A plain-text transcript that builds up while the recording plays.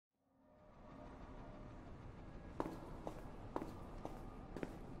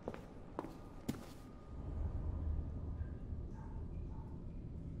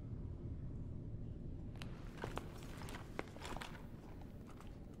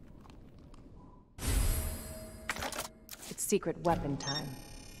secret weapon time.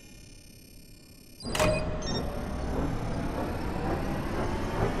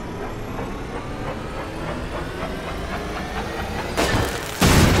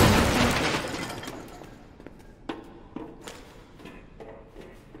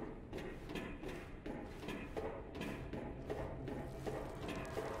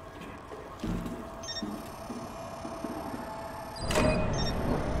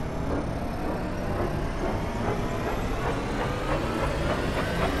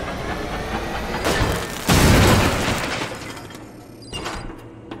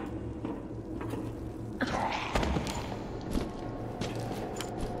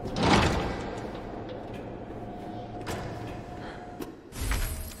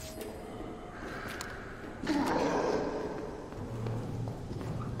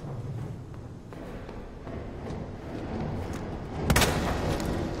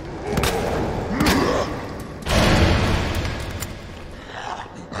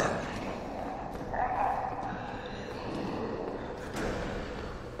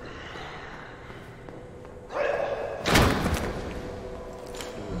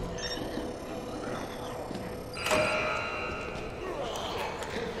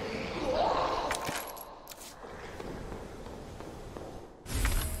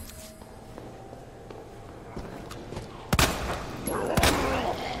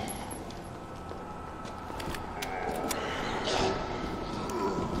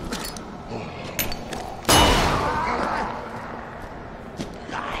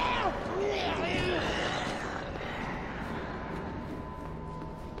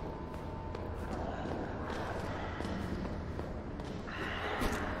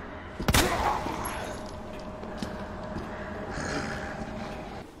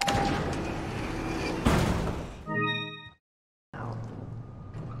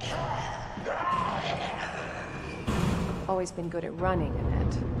 Always been good at running,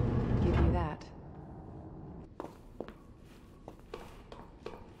 Annette. Give you that.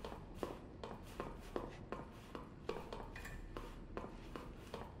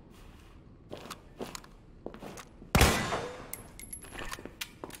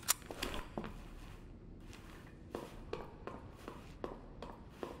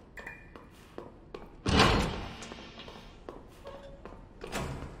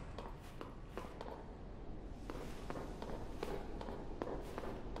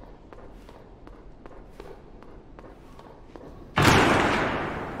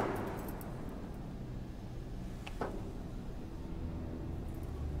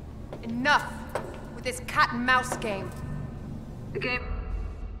 Enough with this cat and mouse game. The game...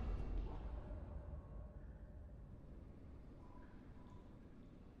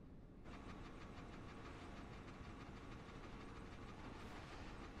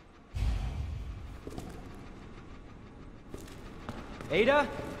 Ada?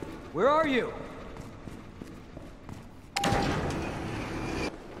 Where are you?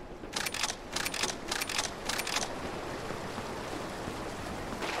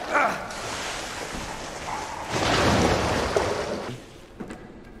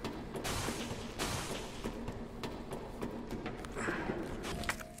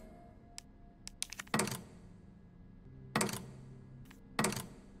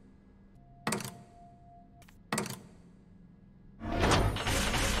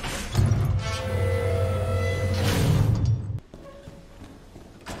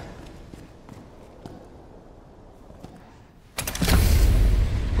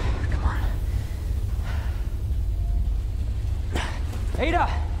 Ada!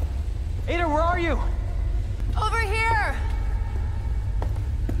 Ada, where are you? Over here!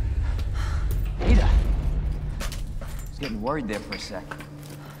 Ada! I was getting worried there for a sec.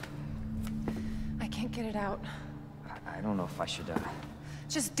 I can't get it out. I don't know if I should,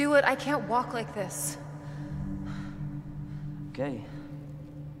 Just do it. I can't walk like this. Okay.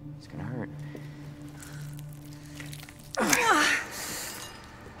 It's gonna hurt.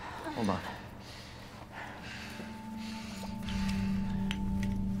 Hold on.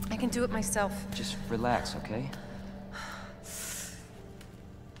 I can do it myself. Just relax, okay?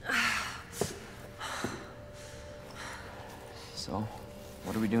 So,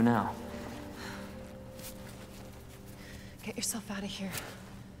 what do we do now? Get yourself out of here.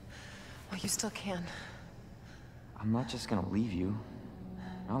 While you still can. I'm not just gonna leave you.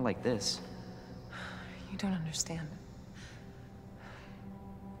 Not like this. You don't understand.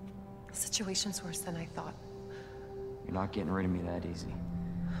 The situation's worse than I thought. You're not getting rid of me that easy.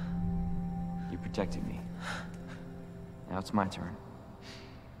 You protected me. Now it's my turn.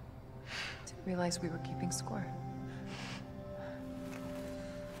 Didn't realize we were keeping score.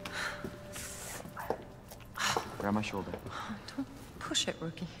 Grab my shoulder. Don't push it,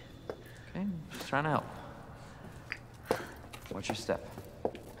 rookie. Okay, just trying to help. Watch your step.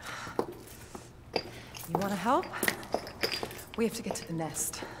 You want to help? We have to get to the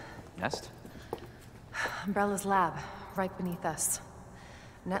nest. Nest? Umbrella's lab, right beneath us.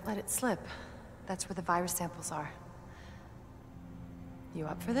 Anette let it slip. That's where the virus samples are. You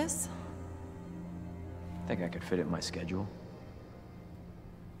up for this? Think I could fit it in my schedule?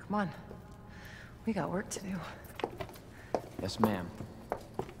 Come on. We got work to do. Yes, ma'am.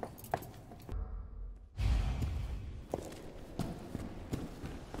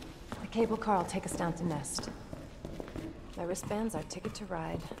 The cable car will take us down to Nest. My wristband's our ticket to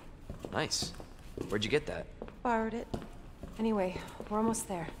ride. Nice. Where'd you get that? Borrowed it. Anyway, we're almost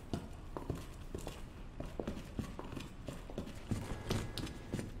there.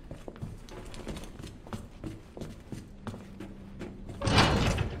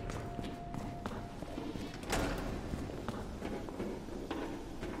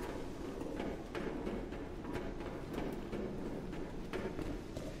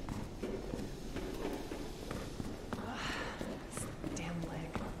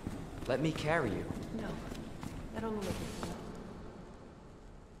 Let me carry you. No, that only makes me feel.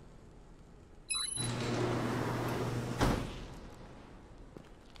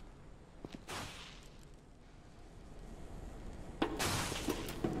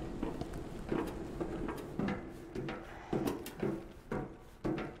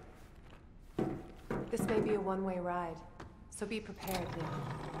 This may be a one-way ride, so be prepared, Leon.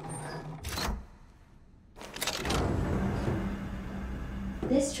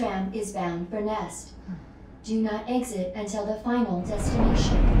 This tram is bound for Nest. Do not exit until the final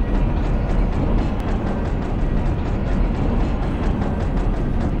destination.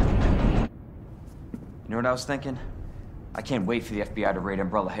 You know what I was thinking? I can't wait for the FBI to raid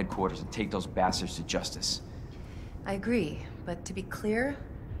Umbrella headquarters and take those bastards to justice. I agree, but to be clear,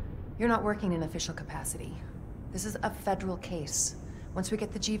 you're not working in official capacity. This is a federal case. Once we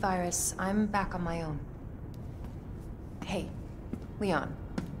get the G-Virus, I'm back on my own. Hey, Leon.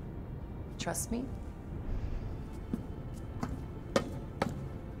 Trust me?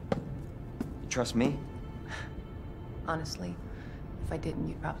 You trust me? Honestly, if I didn't,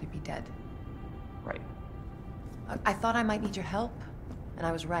 you'd probably be dead. Right. I thought I might need your help, and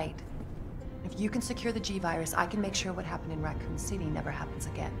I was right. If you can secure the G-Virus, I can make sure what happened in Raccoon City never happens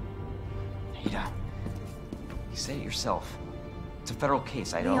again. Ada, you said it yourself. It's a federal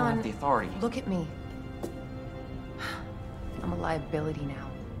case. I don't Leon, have the authority. Look at me. I'm a liability now.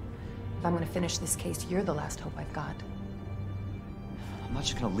 If I'm gonna finish this case, you're the last hope I've got. I'm not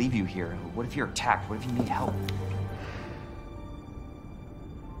just gonna leave you here. What if you're attacked? What if you need help?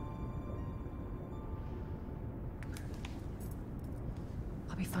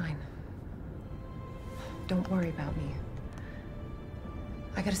 I'll be fine. Don't worry about me.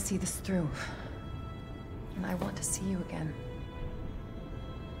 I gotta see this through. And I want to see you again.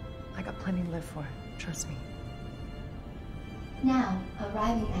 I got plenty to live for, trust me. Now,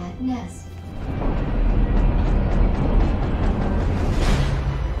 arriving at Nest.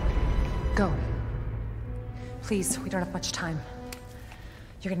 Go. Please, we don't have much time.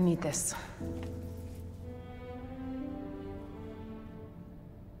 You're gonna need this.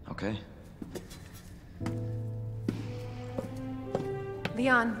 Okay.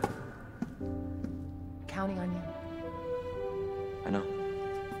 Leon. Counting on you. I know.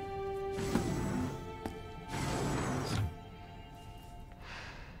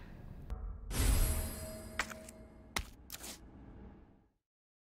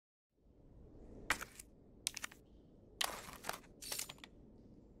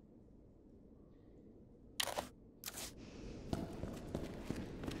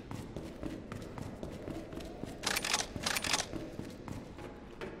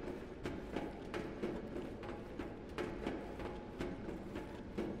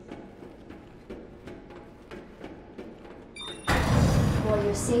 For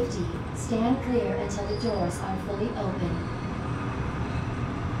your safety, stand clear until the doors are fully open.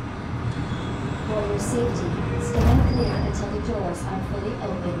 For your safety, stand clear until the doors are fully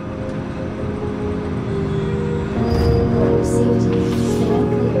open. For your safety, stand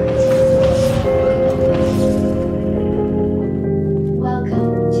clear